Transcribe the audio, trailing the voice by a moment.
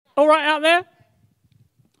All right out there?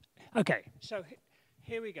 Okay, so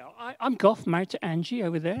here we go. I'm Goff, married to Angie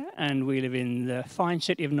over there, and we live in the fine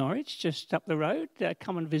city of Norwich, just up the road.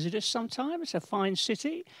 Come and visit us sometime. It's a fine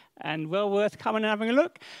city and well worth coming and having a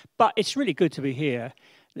look. But it's really good to be here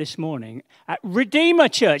this morning at Redeemer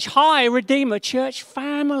Church. Hi, Redeemer Church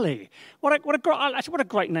family. What a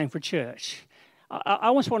great name for a church. I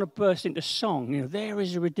almost want to burst into song. You know, there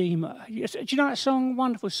is a Redeemer. Do you know that song?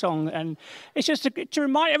 Wonderful song. And it's just to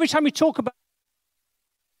remind, every time we talk about,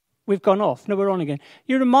 we've gone off. No, we're on again.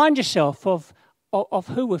 You remind yourself of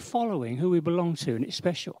who we're following, who we belong to, and it's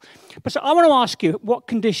special. But so I want to ask you what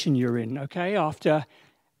condition you're in, okay, after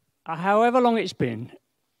however long it's been.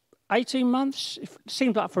 18 months? It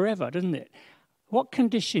seems like forever, doesn't it? What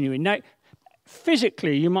condition you're in. Now,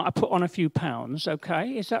 physically, you might have put on a few pounds,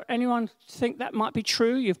 okay? Is that anyone think that might be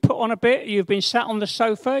true? You've put on a bit, you've been sat on the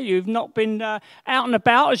sofa, you've not been out and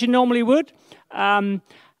about as you normally would. But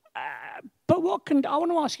I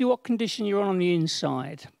want to ask you what condition you're on the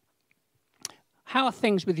inside. How are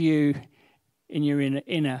things with you in your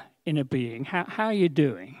inner being? How are you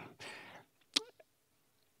doing?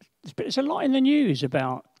 There's a lot in the news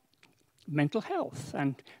about mental health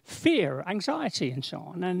and fear, anxiety, and so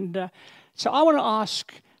on. And so I want to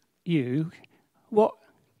ask you what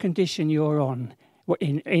condition you're on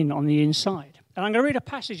on the inside. And I'm going to read a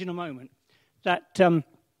passage in a moment that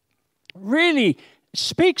really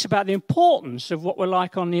speaks about the importance of what we're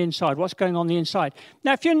like on the inside, what's going on the inside.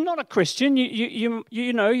 Now, if you're not a Christian, you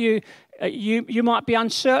might be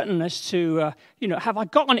uncertain as to, have I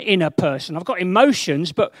got an inner person? I've got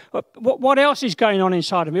emotions, but what else is going on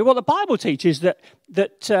inside of me? Well, the Bible teaches that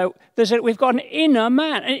we've got an inner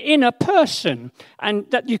man, an inner person, and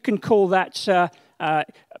that you can call that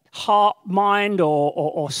heart, mind,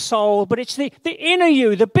 or soul, but it's the inner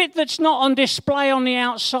you, the bit that's not on display on the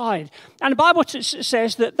outside. And the Bible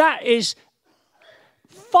says that is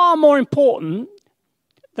far more important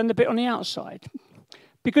than the bit on the outside.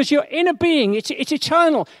 Because your inner being, it's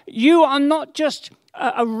eternal. You are not just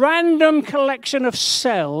a random collection of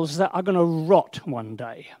cells that are going to rot one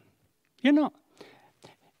day. You're not.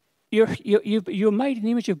 You're made in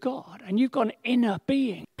the image of God, and you've got an inner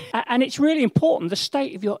being. And it's really important, the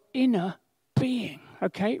state of your inner being,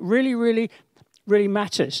 okay? Really, really, really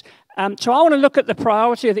matters. So I want to look at the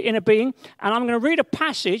priority of the inner being, and I'm going to read a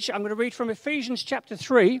passage. I'm going to read from Ephesians chapter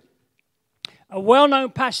 3, a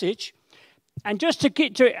well-known passage. And just to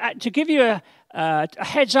give you a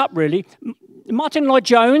heads up, really, Martin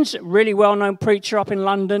Lloyd-Jones, really well-known preacher up in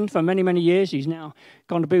London for many, many years. He's now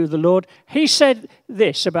gone to be with the Lord. He said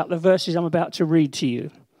this about the verses I'm about to read to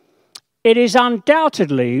you. It is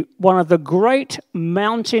undoubtedly one of the great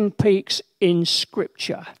mountain peaks in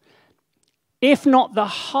Scripture, if not the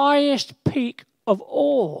highest peak of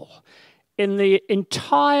all in the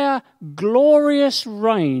entire glorious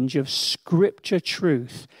range of Scripture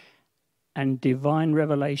truth and divine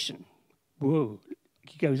revelation. Whoa,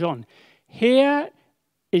 he goes on. Here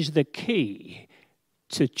is the key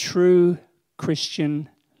to true Christian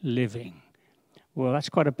living. Well, that's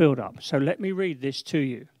quite a build-up. So let me read this to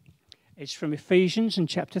you. It's from Ephesians in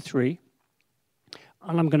chapter 3,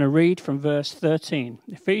 and I'm going to read from verse 13.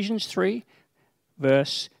 Ephesians 3,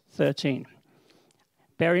 verse 13.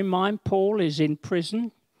 Bear in mind, Paul is in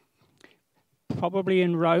prison, probably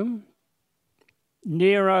in Rome.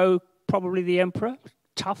 Nero, probably the emperor.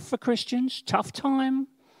 Tough for Christians, tough time.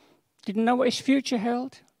 Didn't know what his future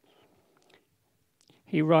held.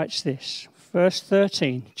 He writes this, verse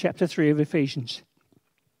 13, chapter 3 of Ephesians.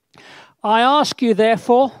 I ask you,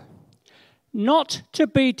 therefore, not to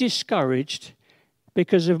be discouraged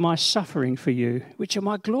because of my suffering for you, which are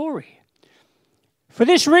my glory. For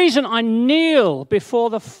this reason I kneel before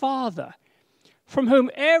the Father, from whom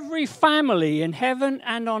every family in heaven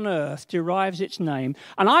and on earth derives its name.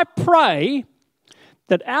 And I pray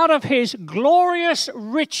that out of his glorious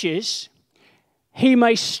riches he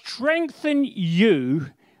may strengthen you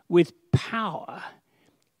with power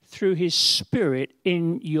through his Spirit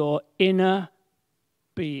in your inner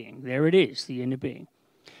being. There it is, the inner being.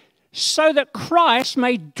 So that Christ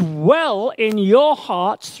may dwell in your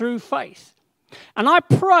hearts through faith. And I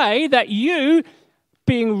pray that you,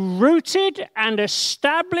 being rooted and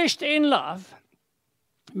established in love,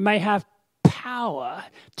 may have power,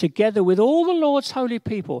 together with all the Lord's holy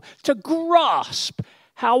people, to grasp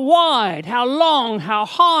how wide, how long, how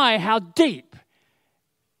high, how deep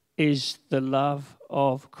is the love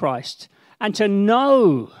of Christ, and to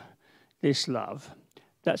know this love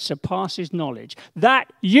that surpasses knowledge,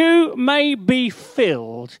 that you may be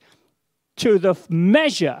filled to the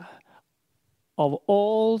measure of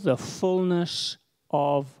all the fullness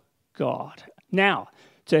of God. Now,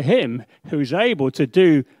 to him who's able to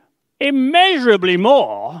do immeasurably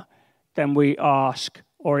more than we ask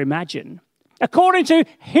or imagine. According to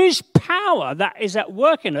his power that is at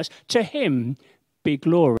work in us, to him be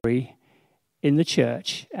glory in the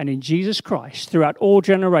church and in Jesus Christ throughout all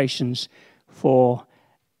generations for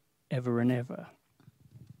ever and ever.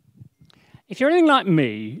 If you're anything like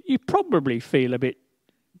me, you probably feel a bit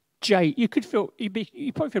jaded. You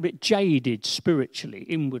probably feel a bit jaded spiritually,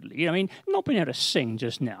 inwardly. You know, I mean, not being able to sing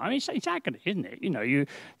just now. I mean, it's agony, isn't it? You know,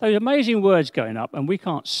 those amazing words going up, and we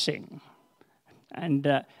can't sing. And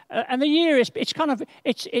the year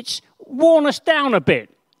it's worn us down a bit,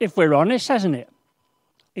 if we're honest, hasn't it?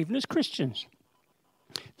 Even as Christians.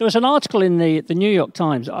 There was an article in the New York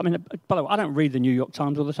Times. I mean, by the way, I don't read the New York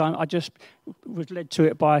Times all the time. I just was led to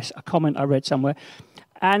it by a comment I read somewhere.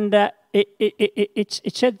 And it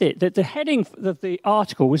said that the heading of the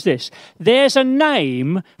article was this: there's a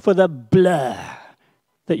name for the blur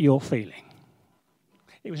that you're feeling.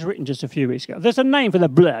 It was written just a few weeks ago. There's a name for the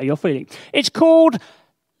blur you're feeling. It's called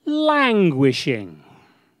languishing.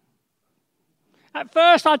 At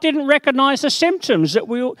first, I didn't recognize the symptoms that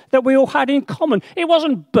we all had in common. It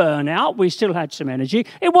wasn't burnout. We still had some energy.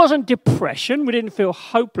 It wasn't depression. We didn't feel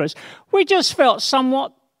hopeless. We just felt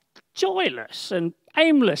somewhat joyless and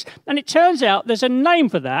aimless. And it turns out there's a name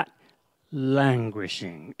for that: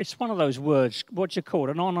 languishing. It's one of those words, what do you call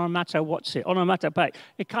it? An onomatopoeia, what's it? Onomatopoeia.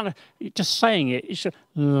 It kind of, just saying it, it's just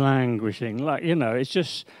languishing. Like, you know, it's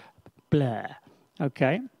just blah.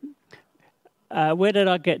 Okay? Where did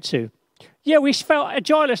I get to? Yeah, we felt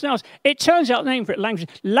joyless. Now, it turns out the name for it,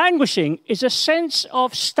 languishing, is a sense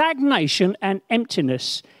of stagnation and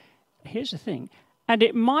emptiness. Here's the thing. And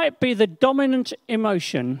it might be the dominant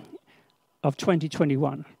emotion of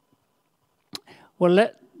 2021. Well,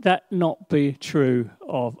 let that not be true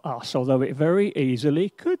of us, although it very easily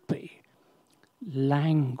could be.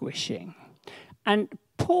 Languishing. And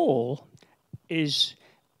Paul is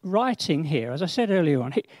writing here, as I said earlier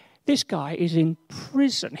on, this guy is in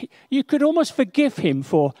prison. You could almost forgive him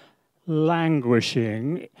for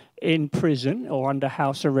languishing in prison or under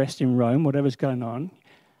house arrest in Rome, whatever's going on.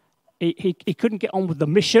 He couldn't get on with the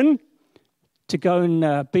mission to go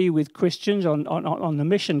and be with Christians on the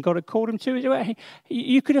mission God had called him to.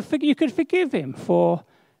 You could forgive him for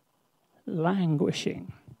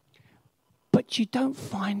languishing. But you don't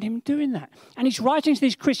find him doing that. And he's writing to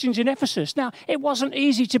these Christians in Ephesus. Now, it wasn't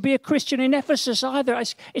easy to be a Christian in Ephesus either.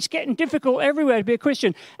 It's getting difficult everywhere to be a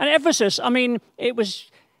Christian. And Ephesus, I mean, it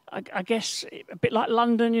was, I guess, a bit like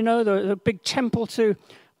London, you know, the big temple to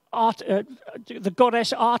the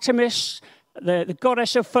goddess Artemis, the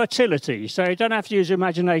goddess of fertility. So you don't have to use your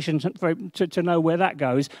imagination to know where that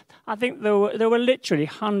goes. I think there were literally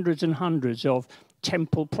hundreds and hundreds of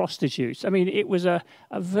temple prostitutes. I mean, it was a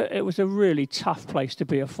really tough place to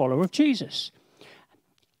be a follower of Jesus.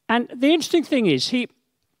 And the interesting thing is,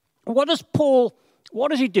 what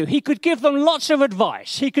does he do? He could give them lots of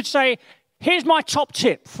advice. He could say, here's my top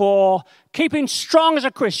tip for keeping strong as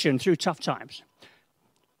a Christian through tough times.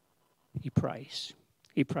 He prays.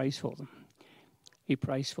 He prays for them. He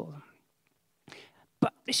prays for them.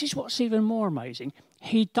 But this is what's even more amazing.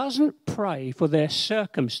 He doesn't pray for their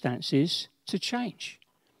circumstances to change.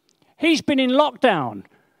 He's been in lockdown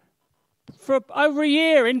for over a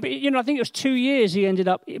year. I think it was 2 years he ended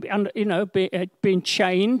up, being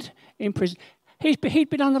chained in prison. He'd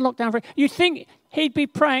been under lockdown you'd think he'd be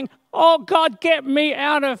praying, oh, God, get me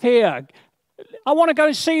out of here. I want to go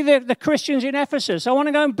and see the Christians in Ephesus. I want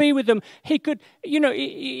to go and be with them. He could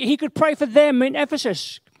pray for them in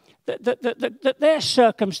Ephesus, that their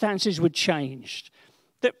circumstances would change.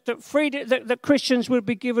 That Christians would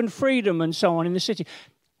be given freedom and so on in the city.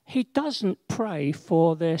 He doesn't pray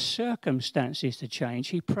for their circumstances to change.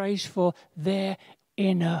 He prays for their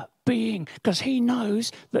inner being, because he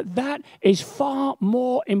knows that is far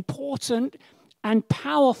more important and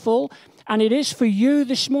powerful, and it is for you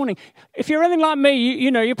this morning. If you're anything like me,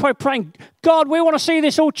 you're probably praying, God, we want to see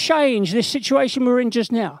this all change, this situation we're in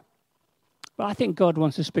just now. But I think God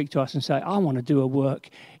wants to speak to us and say, I want to do a work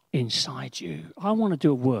inside you. I want to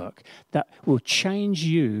do a work that will change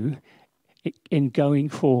you in going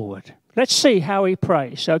forward. Let's see how he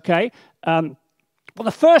prays, okay? Well,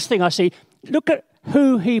 the first thing I see, look at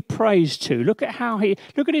who he prays to. Look at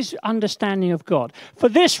his understanding of God. For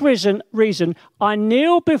this reason, I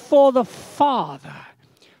kneel before the Father,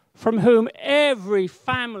 from whom every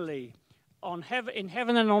family in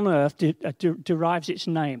heaven and on earth derives its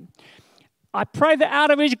name. I pray that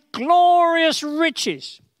out of his glorious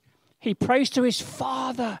riches, he prays to his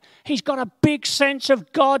Father. He's got a big sense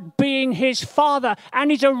of God being his Father,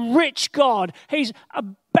 and he's a rich God. He's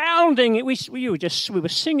abounding. We were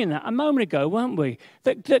singing that a moment ago, weren't we?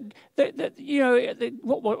 What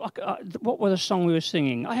was the song we were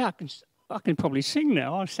singing? I can probably sing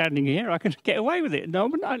now. I'm standing here. I can get away with it. No,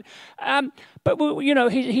 but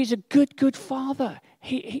he's a good father.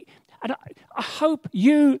 And I hope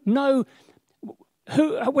you know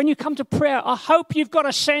when you come to prayer. I hope you've got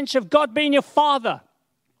a sense of God being your father.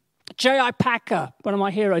 J.I. Packer, one of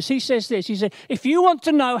my heroes, he says this. He said, if you want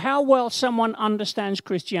to know how well someone understands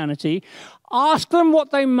Christianity, ask them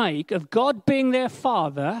what they make of God being their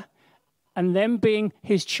father and them being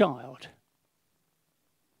his child.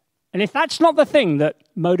 And if that's not the thing that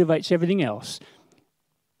motivates everything else,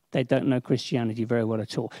 they don't know Christianity very well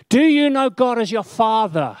at all. Do you know God as your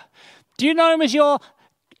father? Do you know him as your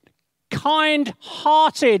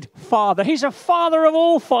kind-hearted father? He's a father of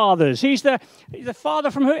all fathers. He's the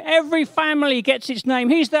father from whom every family gets its name.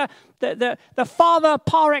 He's the father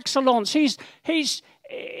par excellence. He's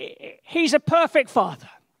a perfect father.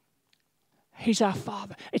 He's our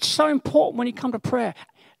father. It's so important when you come to prayer.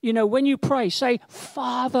 You know, when you pray, say,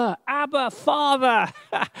 Father, Abba, Father.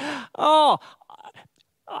 Oh,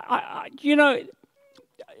 I've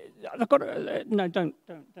got to, no, don't.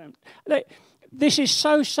 This is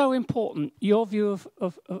so important, your view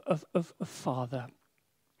of Father.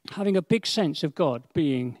 Having a big sense of God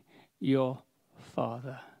being your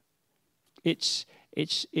Father. It's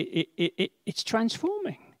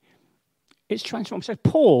transforming. It's transforming. So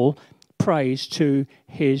Paul prays to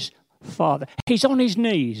his Father. He's on his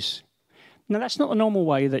knees. Now, that's not the normal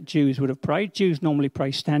way that Jews would have prayed. Jews normally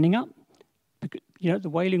pray standing up. You know, the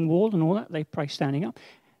Wailing Wall and all that, they pray standing up.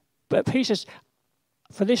 But he says,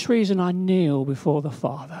 for this reason I kneel before the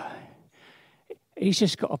Father. He's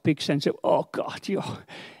just got a big sense of, oh God,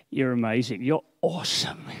 you're amazing. You're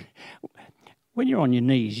awesome. When you're on your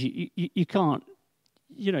knees, you can't,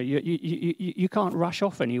 you can't rush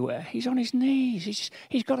off anywhere. He's on his knees.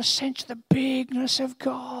 He's got a sense of the bigness of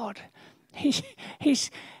God. He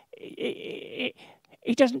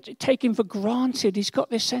doesn't take him for granted. He's got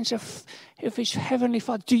this sense of his heavenly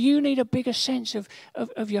Father. Do you need a bigger sense of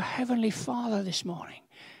your heavenly Father this morning?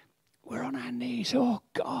 We're on our knees. Oh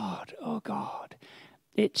God.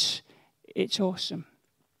 It's awesome.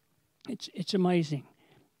 It's amazing.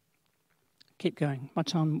 Keep going. My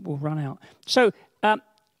time will run out. So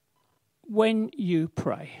when you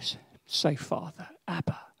pray, say Father,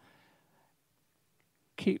 Abba.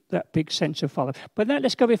 Keep that big sense of Father. But now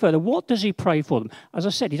let's go a bit further. What does he pray for them? As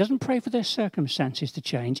I said, he doesn't pray for their circumstances to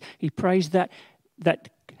change. He prays that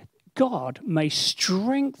God may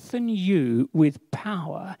strengthen you with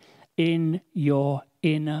power in your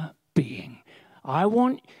inner being. I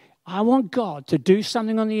want God to do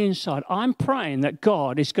something on the inside. I'm praying that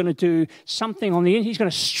God is going to do something on the inside. He's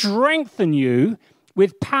going to strengthen you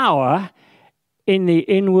with power in the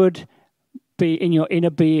inward, in your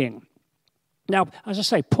inner being. Now, as I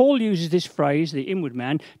say, Paul uses this phrase, the inward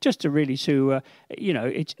man, just the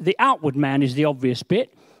outward man is the obvious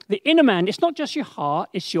bit. The inner man, it's not just your heart,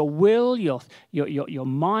 it's your will, your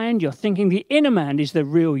mind, your thinking. The inner man is the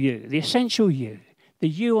real you, the essential you, the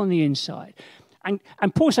you on the inside. And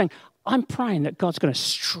Paul's saying, I'm praying that God's going to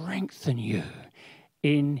strengthen you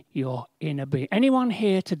in your inner being. Anyone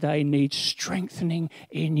here today needs strengthening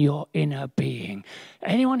in your inner being?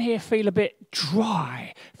 Anyone here feel a bit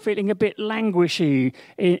dry, feeling a bit languishy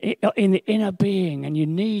in the inner being, and you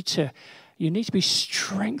need to be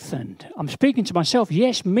strengthened? I'm speaking to myself.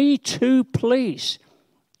 Yes, me too, please.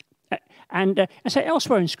 And I say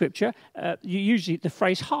elsewhere in Scripture, usually the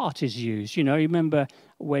phrase heart is used. You know, you remember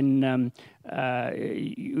when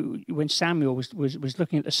Samuel was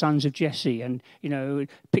looking at the sons of Jesse and,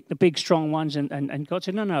 pick the big, strong ones. And God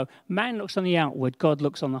said, no, man looks on the outward, God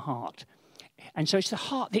looks on the heart. And so it's the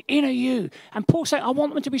heart, the inner you. And Paul said, I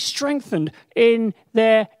want them to be strengthened in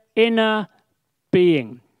their inner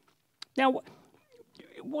being. Now,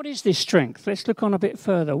 what is this strength? Let's look on a bit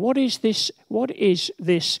further. What is this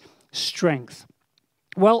strength?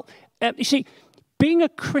 Well, you see, being a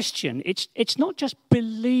Christian, it's not just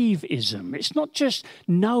believism. It's not just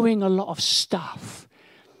knowing a lot of stuff.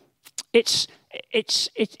 It's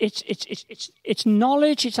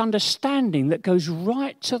knowledge, it's understanding that goes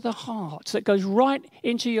right to the heart, that goes right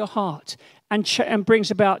into your heart and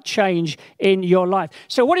brings about change in your life.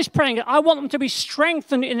 So what he's praying, I want them to be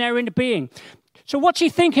strengthened in their inner being. So what's he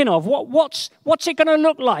thinking of? What's it going to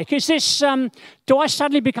look like? Is this, do I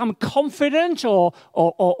suddenly become confident or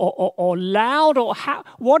loud? Or how?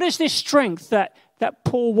 What is this strength that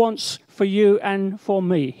Paul wants for you and for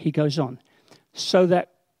me? He goes on, so that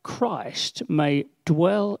Christ may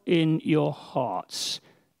dwell in your hearts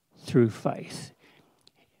through faith.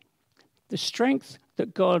 The strength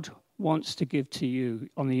that God wants to give to you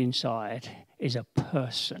on the inside is a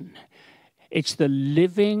person. It's the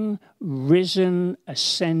living, risen,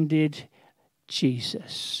 ascended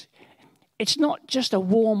Jesus. It's not just a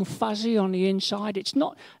warm fuzzy on the inside. It's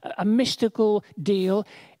not a mystical deal.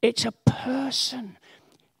 It's a person.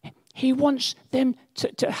 He wants them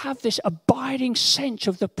to have this abiding sense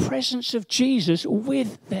of the presence of Jesus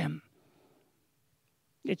with them.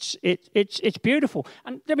 It's beautiful.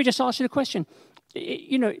 And let me just ask you the question.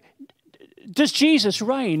 You know, does Jesus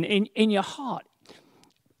reign in your heart?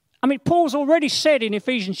 I mean, Paul's already said in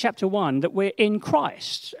Ephesians chapter 1 that we're in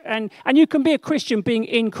Christ. And you can be a Christian being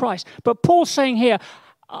in Christ. But Paul's saying here,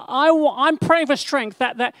 I'm praying for strength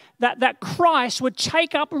that Christ would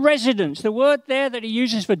take up residence. The word there that he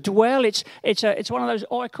uses for dwell, it's one of those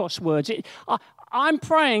oikos words. I'm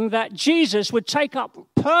praying that Jesus would take up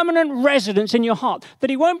permanent residence in your heart, that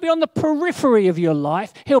he won't be on the periphery of your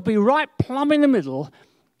life. He'll be right plumb in the middle,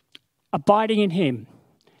 abiding in him,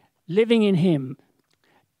 living in him,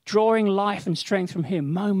 drawing life and strength from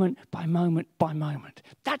him moment by moment by moment.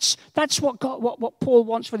 That's what Paul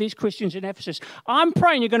wants for these Christians in Ephesus. I'm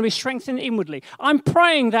praying you're going to be strengthened inwardly. I'm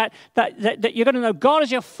praying that you're going to know God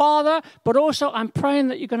as your Father, but also I'm praying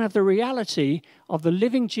that you're going to have the reality of the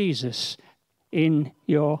living Jesus in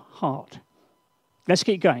your heart. Let's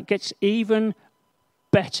keep going. It gets even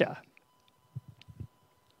better.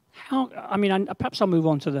 Perhaps I'll move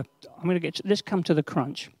on to let's come to the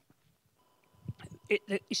crunch.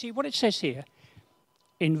 You see what it says here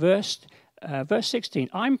in verse 16.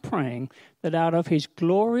 I'm praying that out of his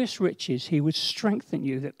glorious riches he would strengthen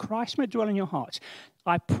you, that Christ may dwell in your hearts.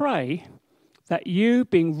 I pray that you,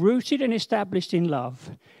 being rooted and established in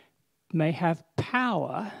love, may have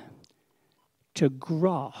power to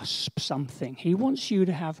grasp something. He wants you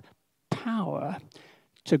to have power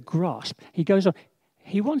to grasp. He goes on,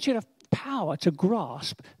 he wants you to have power to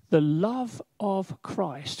grasp the love of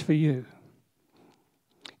Christ for you.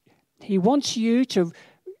 He wants you to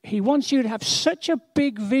have such a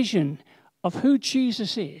big vision of who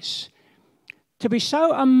Jesus is, to be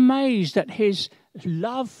so amazed at his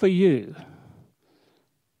love for you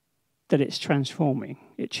that it's transforming,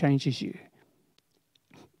 it changes you.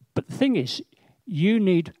 But the thing is, you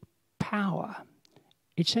need power.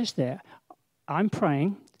 It says there, I'm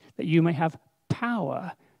praying that you may have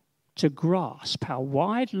power to grasp how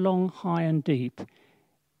wide, long, high, and deep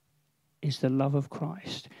is the love of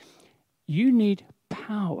Christ. You need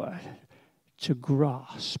power to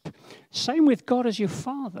grasp. Same with God as your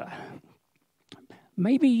Father.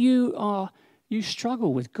 Maybe you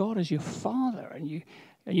struggle with God as your Father, and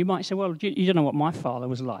you might say, well, you don't know what my father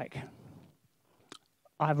was like.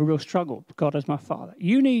 I have a real struggle with God as my Father.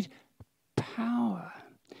 You need power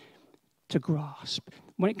to grasp.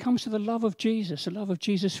 When it comes to the love of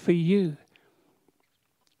Jesus for you,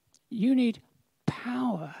 you need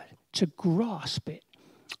power to grasp it.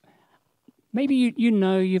 Maybe you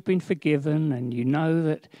know you've been forgiven, and you know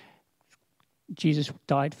that Jesus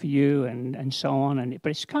died for you and so on. But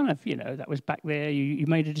it's kind of, that was back there. You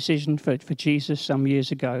made a decision for Jesus some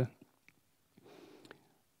years ago.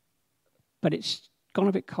 But it's gone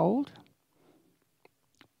a bit cold.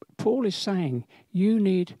 Paul is saying you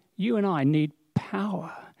and I need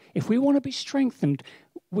power. If we want to be strengthened,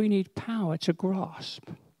 we need power to grasp.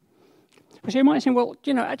 So you might say, well,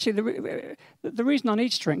 actually, the reason I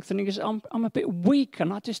need strengthening is I'm a bit weak,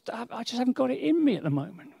 and I just haven't got it in me at the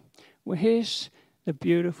moment. Well, here's the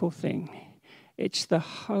beautiful thing. It's the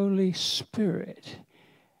Holy Spirit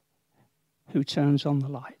who turns on the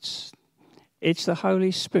lights. It's the Holy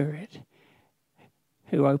Spirit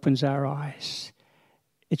who opens our eyes.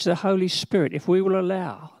 It's the Holy Spirit. If we will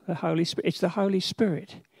allow the Holy Spirit, it's the Holy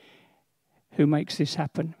Spirit who makes this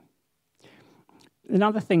happen.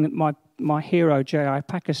 Another thing that my hero, J.I.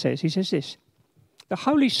 Packer, says, he says this: the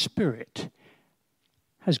Holy Spirit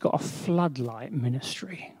has got a floodlight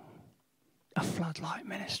ministry. A floodlight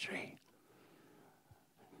ministry.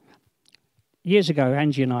 Years ago,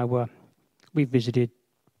 Angie and I we visited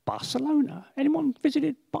Barcelona. Anyone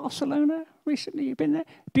visited Barcelona recently? You've been there?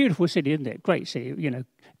 Beautiful city, isn't it? Great city,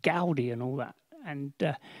 Gaudi and all that. And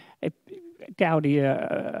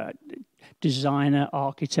Gaudi, designer,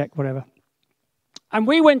 architect, whatever. And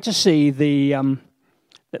we went to see the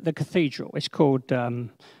cathedral. It's called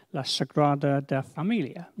La Sagrada de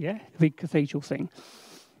Familia, the big cathedral thing.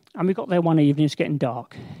 And we got there one evening, it's getting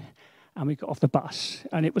dark, and we got off the bus,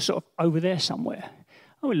 and it was sort of over there somewhere.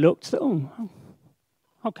 And we looked, thought,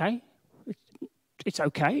 okay, it's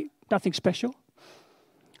okay, nothing special.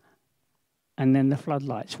 And then the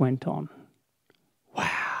floodlights went on. Wow.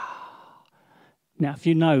 Now, if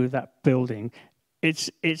you know that building,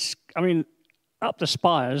 it's up the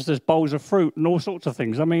spires, there's bowls of fruit and all sorts of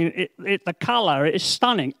things. I mean, the colour is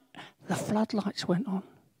stunning. The floodlights went on.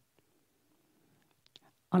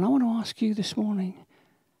 And I want to ask you this morning,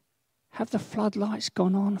 have the floodlights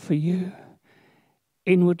gone on for you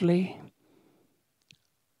inwardly?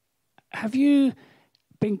 Have you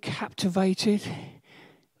been captivated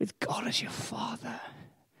with God as your Father?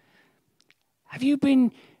 Have you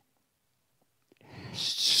been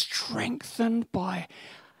strengthened by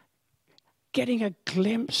getting a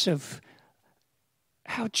glimpse of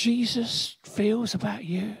how Jesus feels about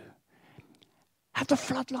you? Have the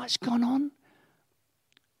floodlights gone on?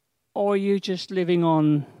 Or are you just living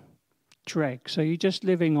on dregs? Are you just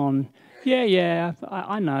living on,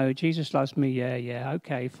 I know, Jesus loves me,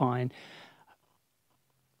 okay, fine.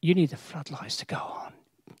 You need the floodlights to go on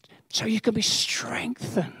so you can be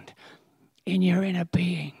strengthened in your inner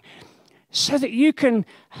being, so that you can,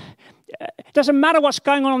 it doesn't matter what's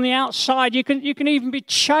going on the outside, you can even be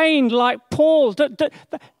chained like Paul.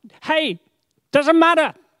 Hey, doesn't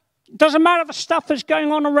matter. Doesn't matter the stuff that's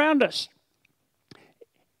going on around us.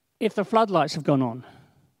 If the floodlights have gone on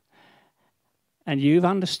and you've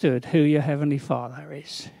understood who your Heavenly Father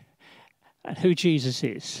is and who Jesus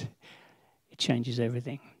is, it changes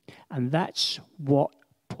everything. And that's what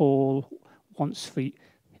Paul wants for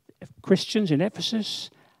Christians in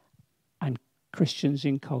Ephesus and Christians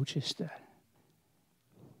in Colchester.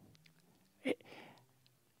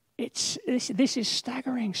 This is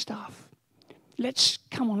staggering stuff. Let's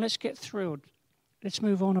get thrilled. Let's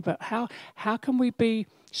move on about how can we be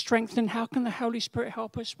strengthened? How can the Holy Spirit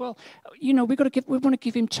help us? Well, we want to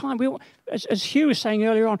give him time. As Hugh was saying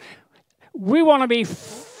earlier on, we want to be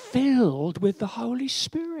filled with the Holy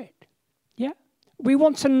Spirit. Yeah? We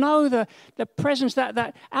want to know the presence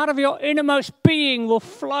that out of your innermost being will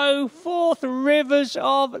flow forth rivers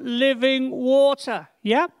of living water.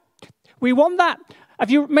 Yeah? We want that.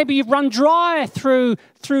 Maybe you've run dry through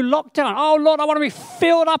lockdown. Oh, Lord, I want to be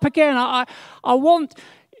filled up again. I want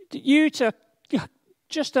you to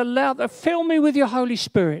just fill me with your Holy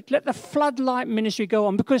Spirit. Let the floodlight ministry go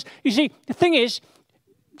on. Because, you see, the thing is,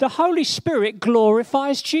 the Holy Spirit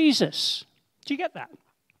glorifies Jesus. Do you get that?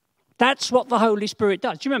 That's what the Holy Spirit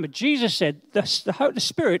does. Do you remember? Jesus said, the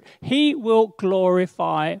Spirit, he will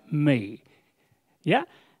glorify me. Yeah?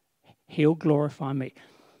 He'll glorify me.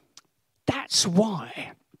 That's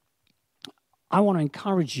why I want to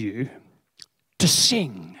encourage you to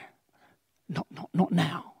sing. Not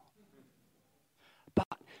now. But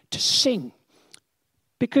to sing.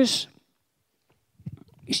 Because,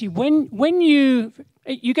 you see, when you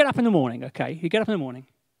get up in the morning, okay? You get up in the morning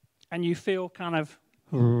and you feel kind of...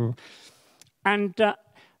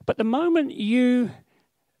 but the moment you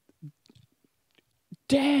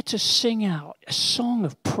dare to sing out a song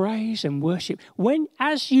of praise and worship,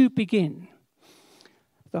 as you begin,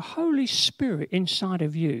 the Holy Spirit inside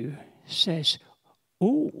of you says,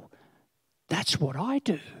 "Oh, that's what I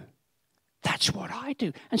do. That's what I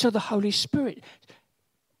do." And so the Holy Spirit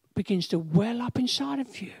begins to well up inside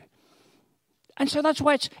of you. And so that's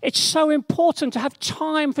why it's so important to have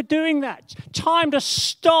time for doing that. Time to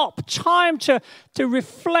stop, time to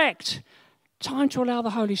reflect, time to allow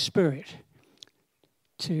the Holy Spirit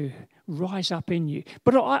to rise up in you.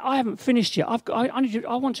 But I haven't finished yet.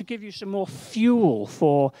 I want to give you some more fuel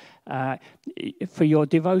for your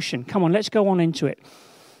devotion. Come on, let's go on into it.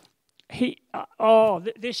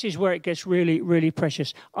 This is where it gets really, really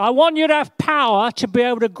precious. I want you to have power to be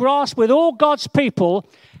able to grasp with all God's people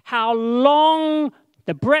how long,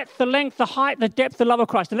 the breadth, the length, the height, the depth, the love of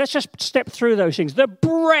Christ. And let's just step through those things. The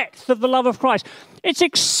breadth of the love of Christ. It's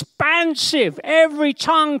expansive. Every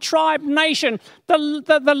tongue, tribe, nation. The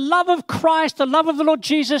love of Christ, the love of the Lord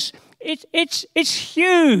Jesus, it's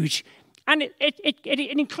huge. And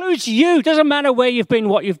it includes you. It doesn't matter where you've been,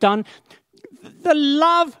 what you've done. The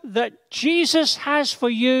love that Jesus has for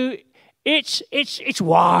you, it's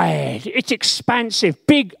wide. It's expansive.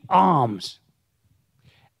 Big arms.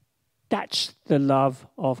 That's the love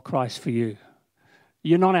of Christ for you.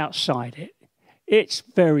 You're not outside it. It's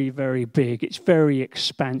very, very big. It's very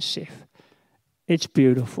expansive. It's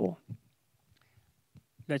beautiful.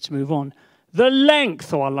 Let's move on. The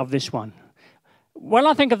length. Oh, I love this one. When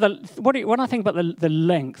I think about the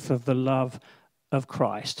length of the love of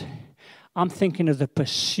Christ, I'm thinking of the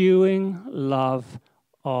pursuing love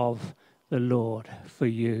of the Lord for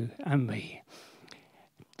you and me.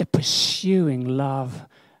 The pursuing love.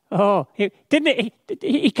 Oh, he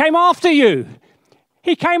came after you.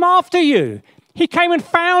 He came after you. He came and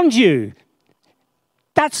found you.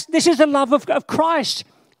 This is the love of Christ.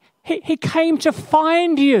 He came to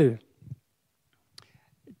find you.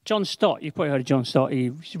 John Stott, you've probably heard of John Stott.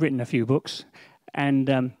 He's written a few books.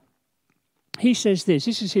 And he says this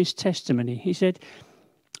is his testimony. He said,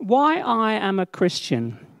 "Why I am a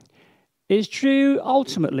Christian is due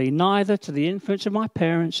ultimately neither to the influence of my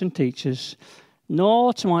parents and teachers,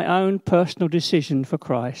 nor to my own personal decision for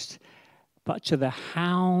Christ, but to the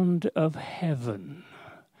hound of heaven."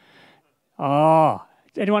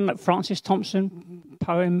 Anyone like Francis Thompson?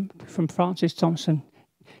 Poem from Francis Thompson?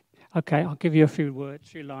 Okay, I'll give you a few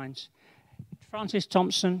lines. Francis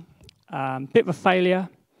Thompson, bit of a failure,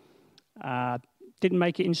 didn't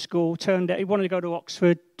make it in school, turned out, he wanted to go to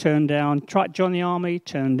Oxford, turned down, tried to join the army,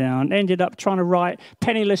 turned down, ended up trying to write,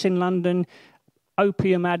 penniless in London,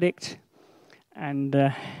 opium addict,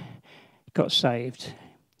 and got saved.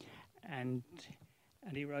 And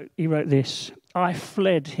he wrote this: "I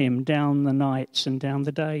fled him down the nights and down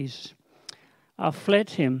the days. I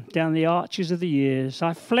fled him down the arches of the years.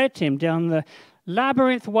 I fled him down the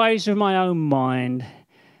labyrinth ways of my own mind.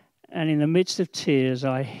 And in the midst of tears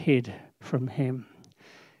I hid from him.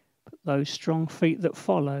 But those strong feet that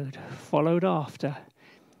followed after,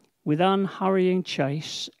 with unhurrying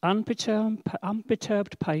chase,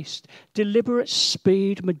 unperturbed pace, deliberate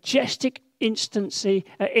speed, majestic instancy,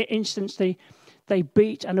 they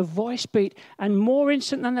beat, and a voice beat, and more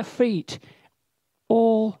instant than the feet,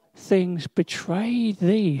 all things betray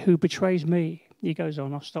thee who betrays me." He goes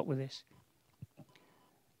on, I'll stop with this.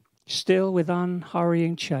 "Still with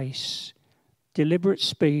unhurrying chase, deliberate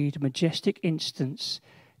speed, majestic instance,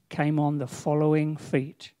 came on the following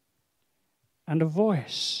feet, and a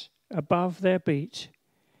voice above their beat,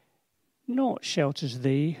 naught shelters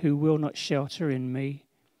thee who will not shelter in me.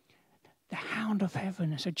 The hound of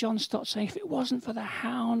heaven." So John Stott saying, if it wasn't for the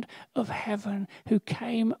hound of heaven who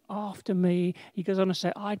came after me, he goes on to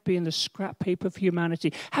say, I'd be in the scrap heap of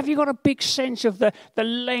humanity. Have you got a big sense of the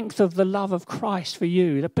length of the love of Christ for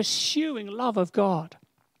you, the pursuing love of God?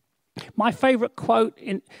 My favourite quote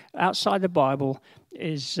outside the Bible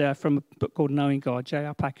is from a book called Knowing God,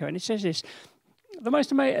 J.R. Packer, and it says this. The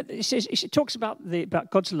most amazing. It talks about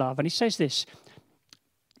God's love, and he says this: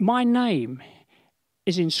 "My name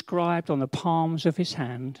is inscribed on the palms of his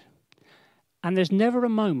hand, and there's never a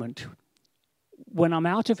moment when I'm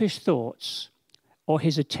out of his thoughts or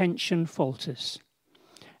his attention falters.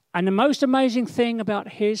 And the most amazing thing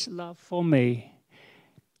about his love for me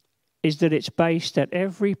is that it's based at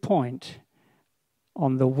every point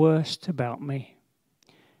on the worst about me,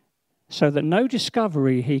 so that no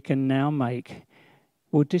discovery he can now make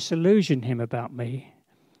will disillusion him about me,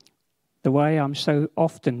 the way I'm so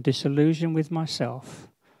often disillusioned with myself,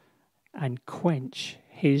 and quench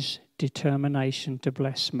his determination to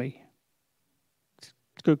bless me." It's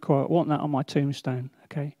a good quote. I want that on my tombstone,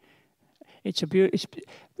 okay? It's a beautiful...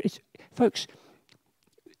 Folks,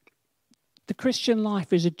 the Christian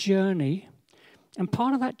life is a journey, and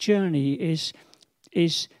part of that journey is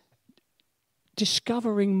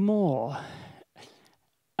discovering more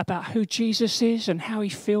about who Jesus is and how he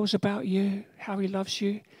feels about you, how he loves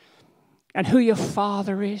you, and who your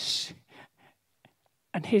Father is,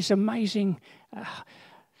 and his amazing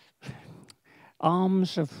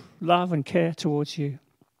arms of love and care towards you.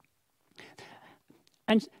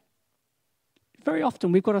 And very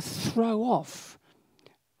often we've got to throw off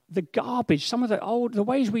the garbage, some of the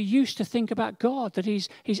ways we used to think about God, that he's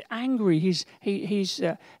angry,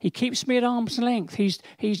 he keeps me at arm's length,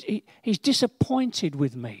 he's disappointed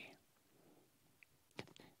with me.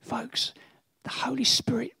 Folks, the Holy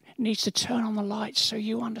Spirit needs to turn on the lights so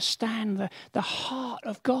you understand the heart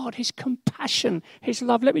of God, his compassion, his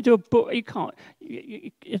love. Let me do a book. You can't,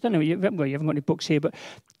 I don't know, you haven't got any books here, but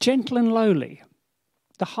Gentle and Lowly,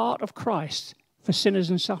 the heart of Christ for sinners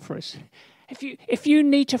and sufferers. If you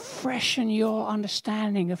need to freshen your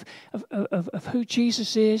understanding of who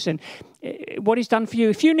Jesus is and what he's done for you,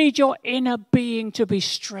 if you need your inner being to be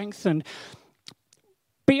strengthened,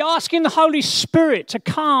 be asking the Holy Spirit to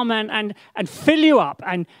come and fill you up,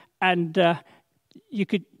 and you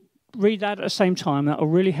could read that at the same time. That will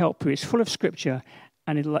really help you. It's full of scripture,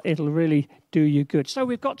 and it'll really do you good. So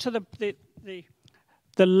we've got to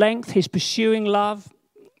the length, his pursuing love.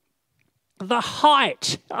 The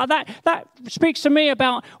height, that speaks to me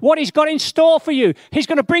about what he's got in store for you. He's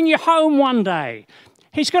going to bring you home one day.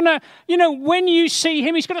 He's going to, when you see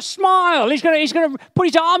him, he's going to smile. He's going to put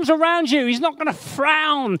his arms around you. He's not going to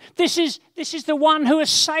frown. This is the one who has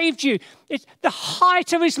saved you. It's the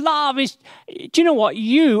height of his love is, do you know what?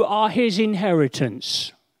 You are his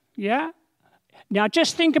inheritance. Yeah? Now,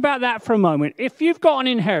 just think about that for a moment. If you've got an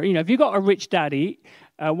inheritance, if you've got a rich daddy,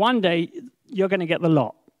 one day you're going to get the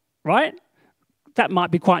lot, right? That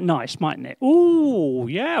might be quite nice, mightn't it? Ooh,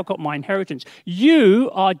 yeah, I've got my inheritance. You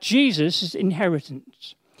are Jesus'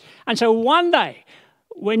 inheritance. And so one day,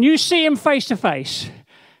 when you see him face to face,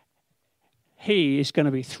 he is going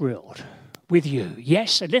to be thrilled with you.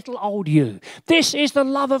 Yes, a little old you. This is the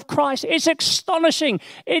love of Christ. It's astonishing.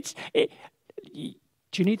 Do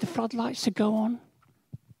you need the floodlights to go on?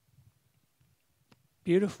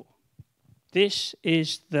 Beautiful. This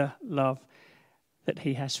is the love that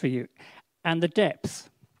he has for you. And the depths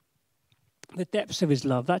of his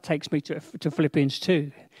love, that takes me to Philippians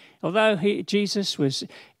 2. Although Jesus was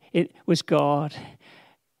God,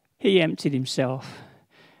 he emptied himself,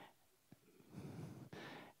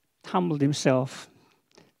 humbled himself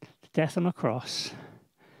to death on a cross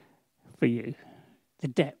for you. The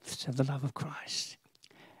depths of the love of Christ.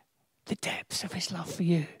 The depths of his love for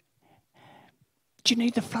you. Do you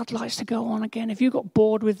need the floodlights to go on again? Have you got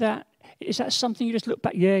bored with that? Is that something you just look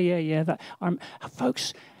back? Yeah.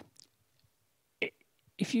 Folks,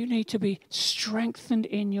 if you need to be strengthened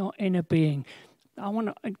in your inner being, I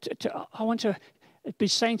want to be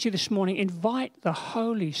saying to you this morning, invite the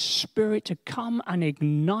Holy Spirit to come and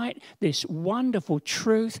ignite this wonderful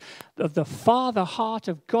truth of the Father heart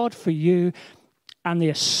of God for you and the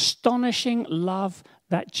astonishing love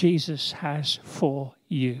that Jesus has for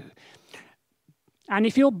you. And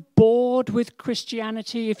if you're bored with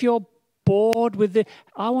Christianity, if you're bored with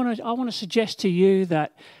I want to suggest to you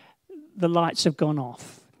that the lights have gone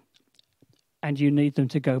off and you need them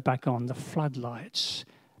to go back on, the floodlights,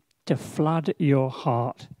 to flood your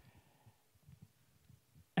heart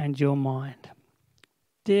and your mind.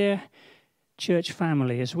 Dear church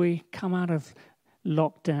family, as we come out of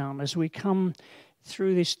lockdown, as we come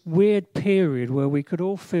through this weird period where we could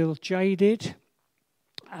all feel jaded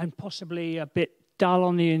and possibly a bit dull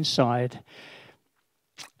on the inside,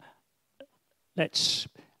 let's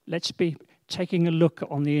be taking a look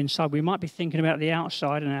on the inside. We might be thinking about the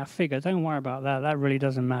outside and our figure. Don't worry about that. That really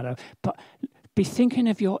doesn't matter. But be thinking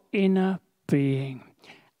of your inner being.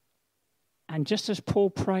 And just as Paul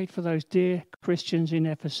prayed for those dear Christians in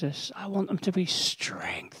Ephesus, I want them to be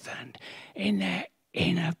strengthened in their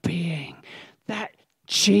inner being, that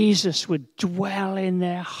Jesus would dwell in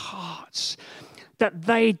their hearts, that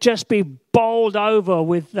they'd just be bowled over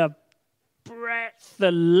with the breadth,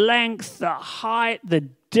 the length, the height, the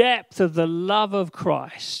depth of the love of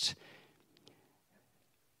Christ,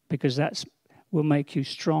 because that will make you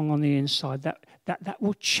strong on the inside. That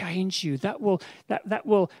will change you. That will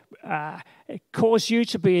cause you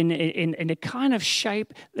to be in a kind of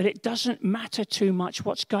shape that it doesn't matter too much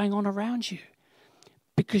what's going on around you,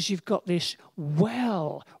 because you've got this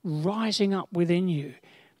well rising up within you.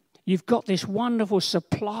 You've got this wonderful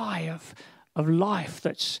supply of life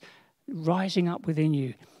that's rising up within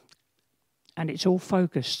you. And it's all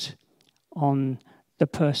focused on the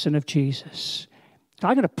person of Jesus. So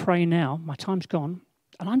I'm going to pray now. My time's gone.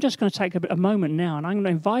 And I'm just going to take a moment now, and I'm going to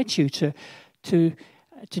invite you to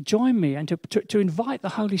join me and to invite the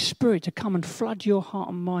Holy Spirit to come and flood your heart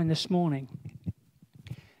and mind this morning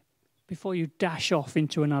before you dash off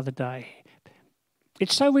into another day.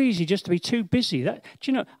 It's so easy just to be too busy. Do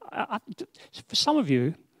you know, for some of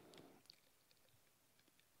you,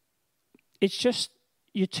 it's just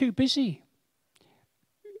you're too busy.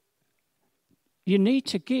 You need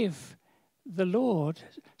to give the Lord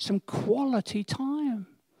some quality time.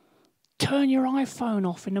 Turn your iPhone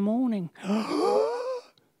off in the morning.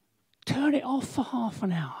 Turn it off for half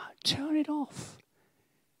an hour. Turn it off.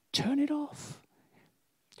 Turn it off.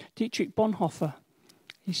 Dietrich Bonhoeffer,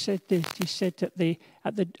 he said this. He said that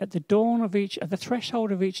at the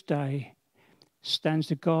threshold of each day stands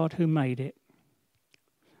the God who made it.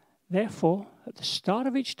 Therefore, at the start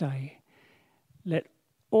of each day, let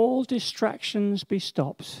all distractions be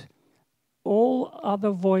stopped. All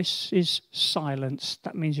other voices silenced.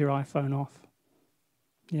 That means your iPhone off.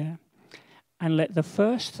 Yeah. And let the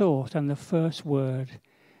first thought and the first word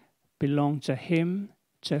belong to him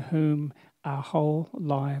to whom our whole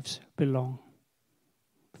lives belong.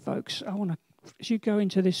 Folks, as you go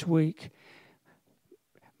into this week,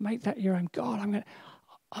 make that your own. God,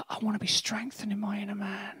 I want to be strengthened in my inner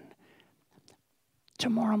man.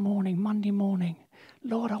 Tomorrow morning, Monday morning,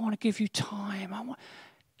 Lord, I want to give you time. I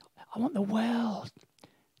want the well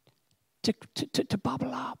to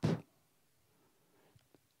bubble up.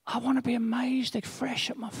 I want to be amazed and fresh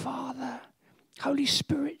at my Father. Holy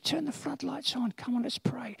Spirit, turn the floodlights on. Come on, let's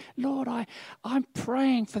pray. Lord, I'm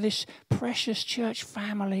praying for this precious church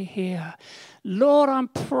family here. Lord, I'm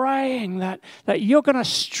praying that you're going to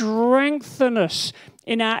strengthen us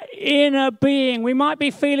in our inner being. We might be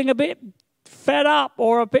feeling a bit fed up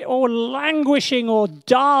or languishing or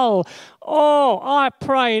dull. Oh, I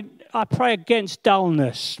pray against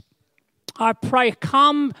dullness. I pray,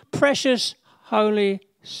 come, precious Holy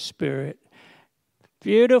Spirit.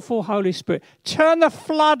 Beautiful Holy Spirit. Turn the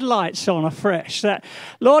floodlights on afresh. That,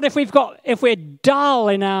 Lord, if we're dull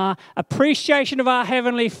in our appreciation of our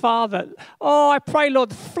Heavenly Father, I pray, Lord,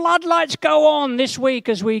 the floodlights go on this week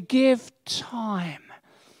as we give time.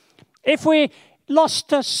 If we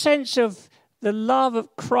lost a sense of the love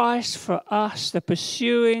of Christ for us, the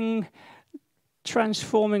pursuing,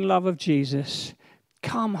 transforming love of Jesus,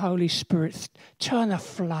 come, Holy Spirit, turn the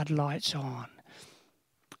floodlights on.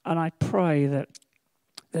 And I pray that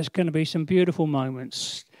there's going to be some beautiful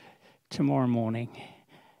moments tomorrow morning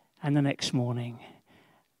and the next morning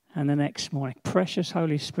and the next morning. Precious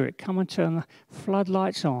Holy Spirit, come and turn the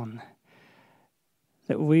floodlights on,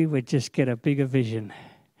 that we would just get a bigger vision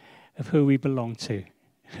of who we belong to,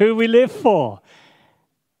 who we live for,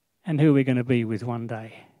 and who we're going to be with one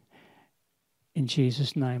day. In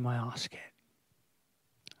Jesus' name I ask it.